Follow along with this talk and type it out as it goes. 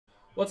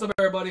What's up,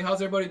 everybody?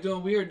 How's everybody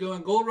doing? We are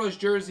doing Gold Rush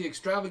Jersey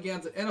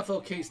Extravaganza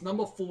NFL case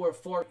number 4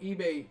 for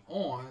eBay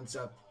on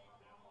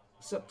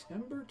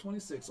September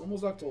 26th,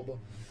 almost October.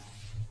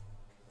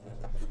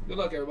 Good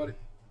luck, everybody.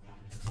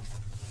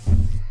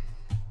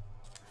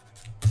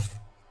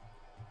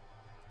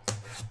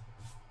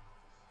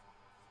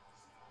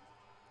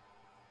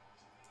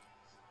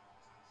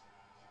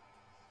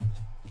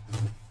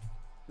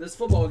 This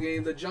football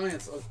game, the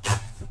Giants,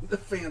 the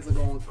fans are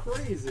going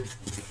crazy.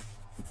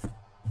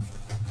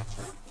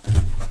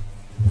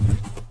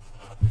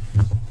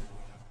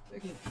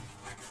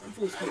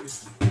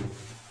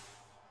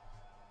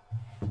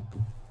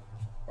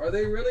 Are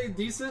they really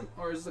decent,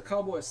 or is the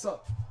Cowboys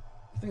suck?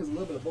 I think it's a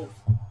little bit of both.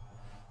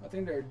 I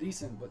think they're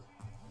decent, but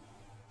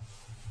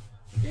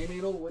the game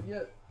ain't over with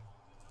yet.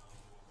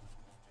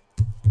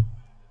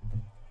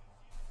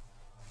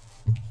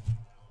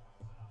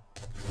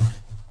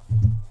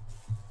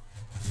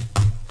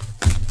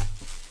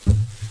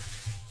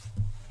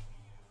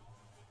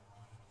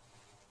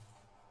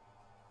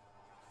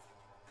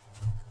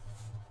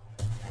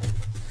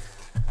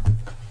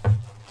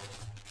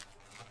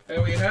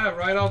 And we have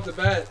right off the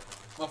bat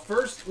my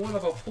first one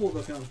of a pull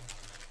to come.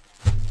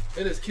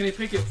 It is Kenny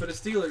Pickett for the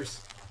Steelers.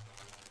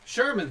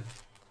 Sherman.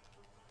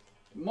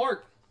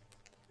 Mark.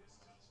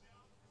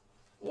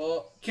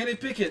 Well, Kenny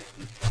Pickett.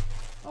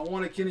 I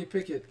wanted Kenny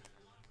Pickett.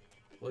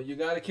 Well, you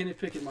got a Kenny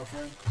Pickett, my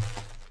friend.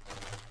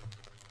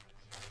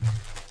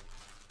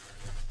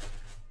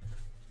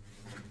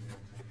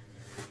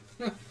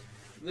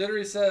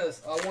 Literally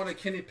says, I wanted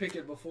Kenny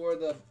Pickett before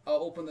I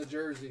open the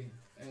jersey.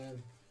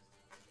 And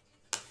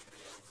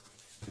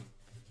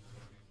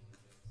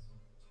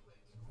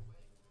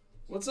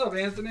what's up,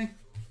 Anthony?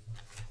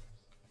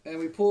 And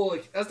we pull,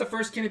 like, that's the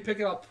first Kenny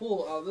Pickett I'll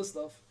pull out of this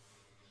stuff.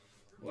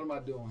 What am I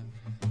doing?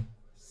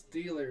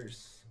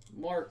 Steelers.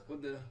 Mark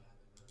with the...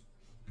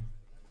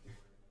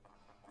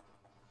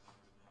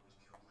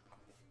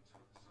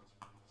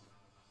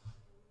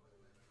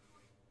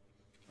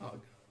 Oh,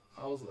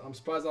 I'm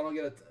surprised I don't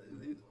get a...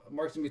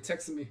 Mark's gonna be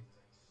texting me.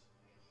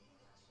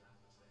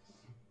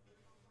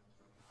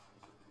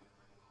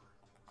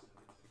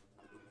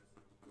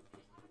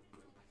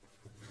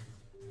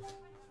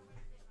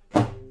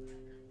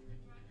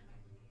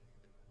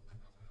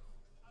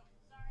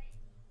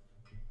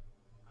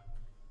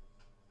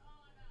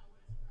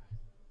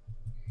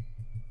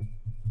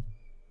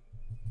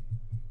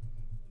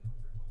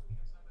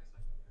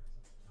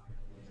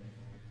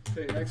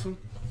 Okay, next one.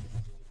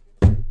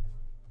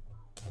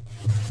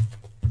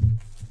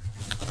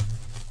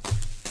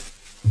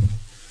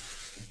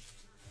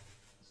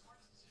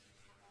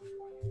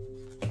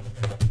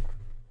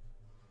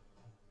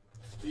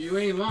 You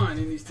ain't lying.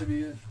 He needs to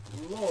be in.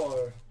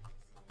 Lord.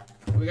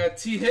 We got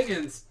T.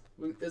 Higgins.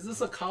 Is this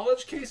a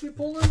college case we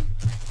pulled in?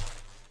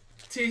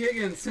 T.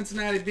 Higgins,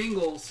 Cincinnati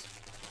Bengals.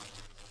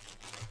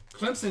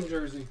 Clemson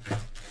jersey.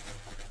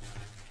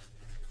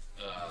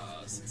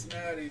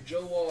 Cincinnati,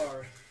 Joe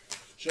R.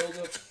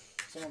 Joseph,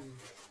 something.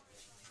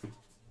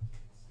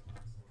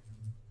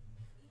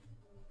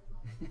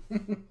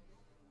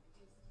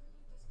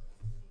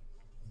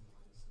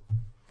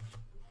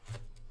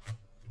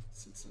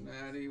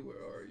 Cincinnati, where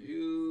are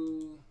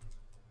you?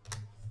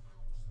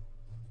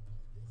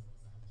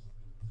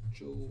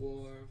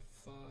 Joe R.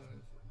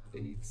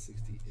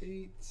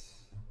 5868.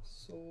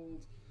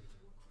 Sold.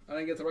 I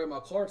didn't get to write my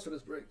cards for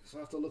this break, so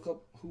I have to look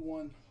up who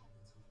won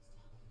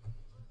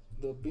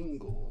the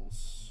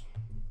Bengals.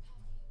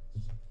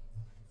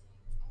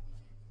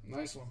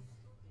 Nice one.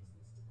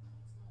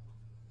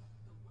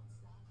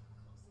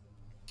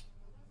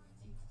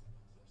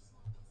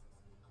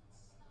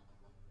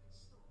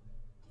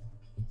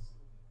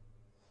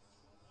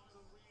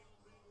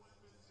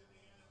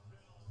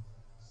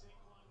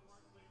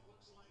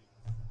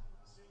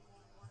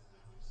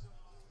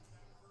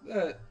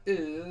 That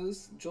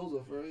is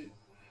Joseph, right?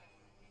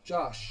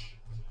 Josh.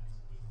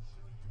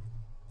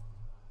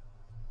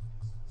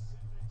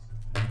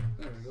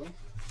 There we go.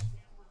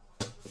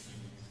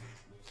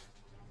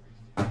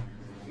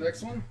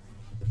 Next one.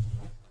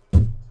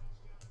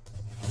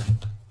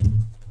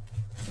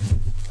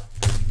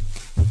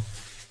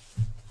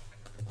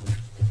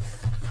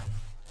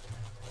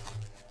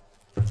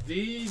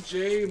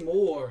 DJ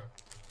Moore.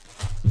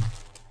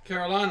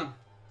 Carolina.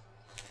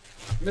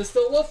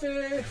 Mr.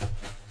 Wolfie.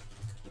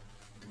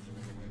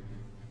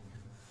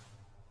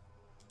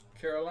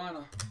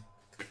 Carolina.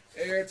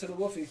 Heir to the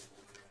Wolfie.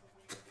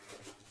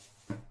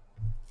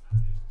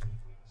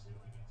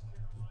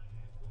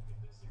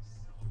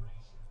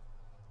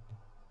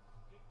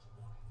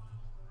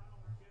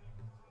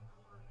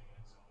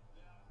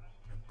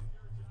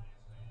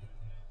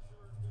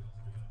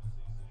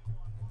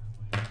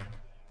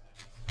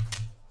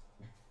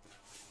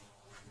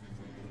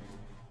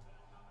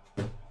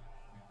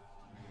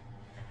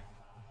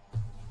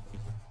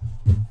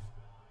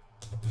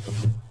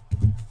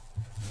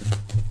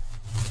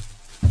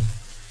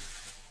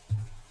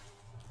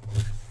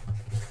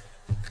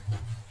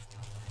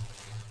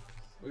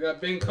 We got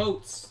Ben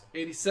Coates,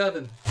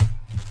 87.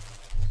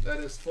 That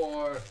is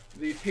for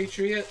the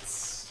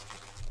Patriots.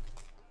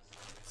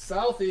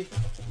 Southie,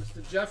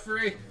 Mr.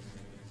 Jeffrey.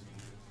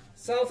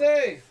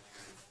 Southie,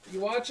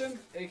 you watching?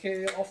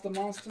 AKA Off the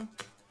Monster.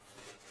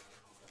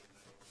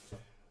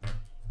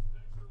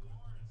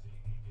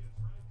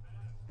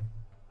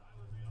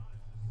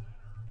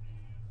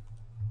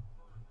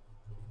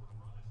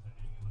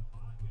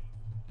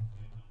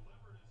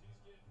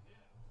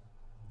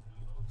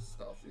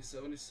 Southie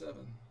 77.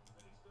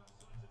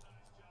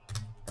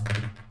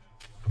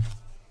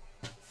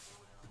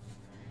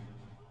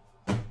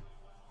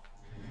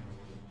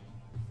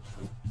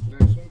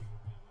 Next one.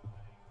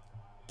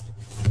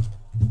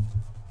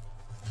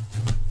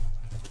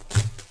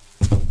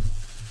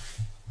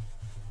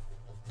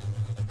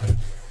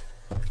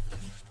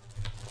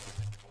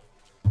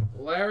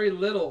 Larry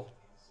Little.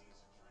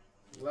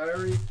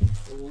 Larry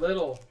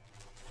Little.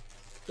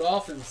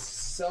 Dolphins.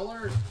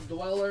 Cellar,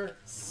 Dweller,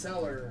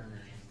 Seller.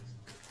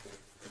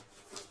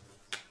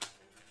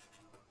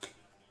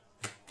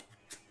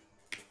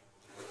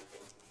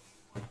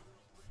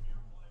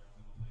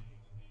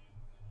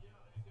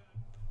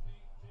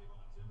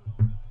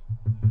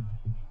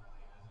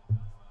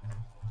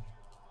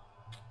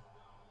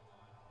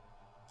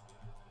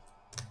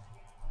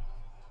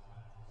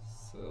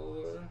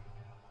 Seller,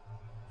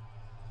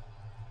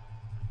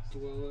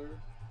 Dweller,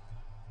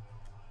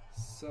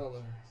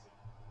 Seller.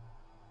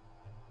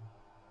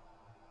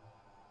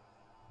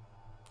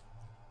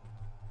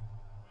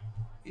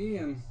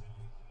 Ian.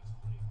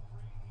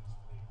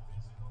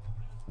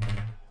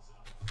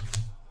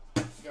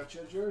 Got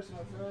your jersey,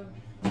 my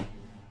friend.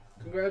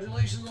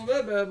 Congratulations on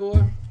that bad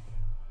boy.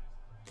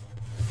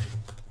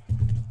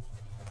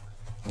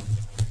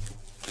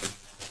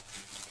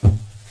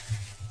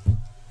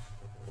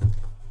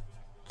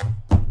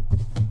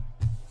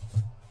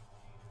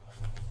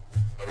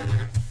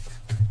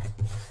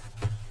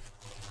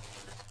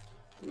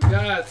 We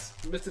got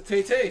Mr.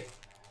 Tay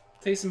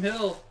Taysom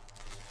Hill.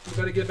 We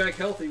better get back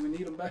healthy. We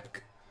need him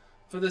back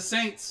for the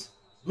Saints.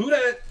 Who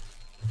dat?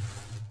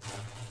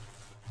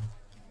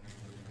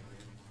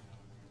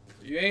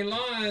 You ain't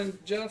lying,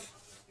 Jeff.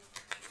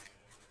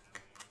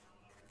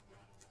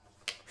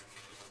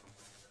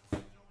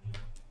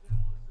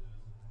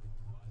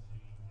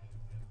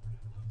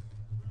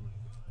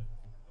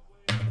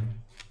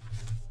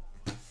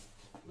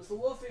 Mr.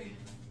 Wolfie.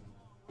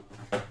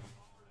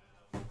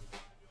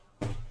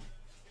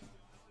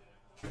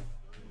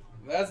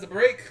 That's the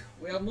break.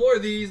 We have more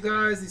of these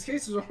guys. These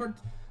cases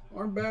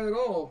aren't bad at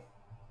all.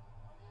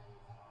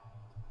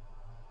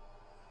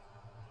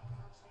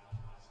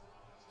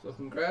 So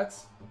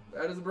congrats.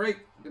 That is the break.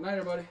 Good night,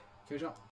 everybody. Cajun.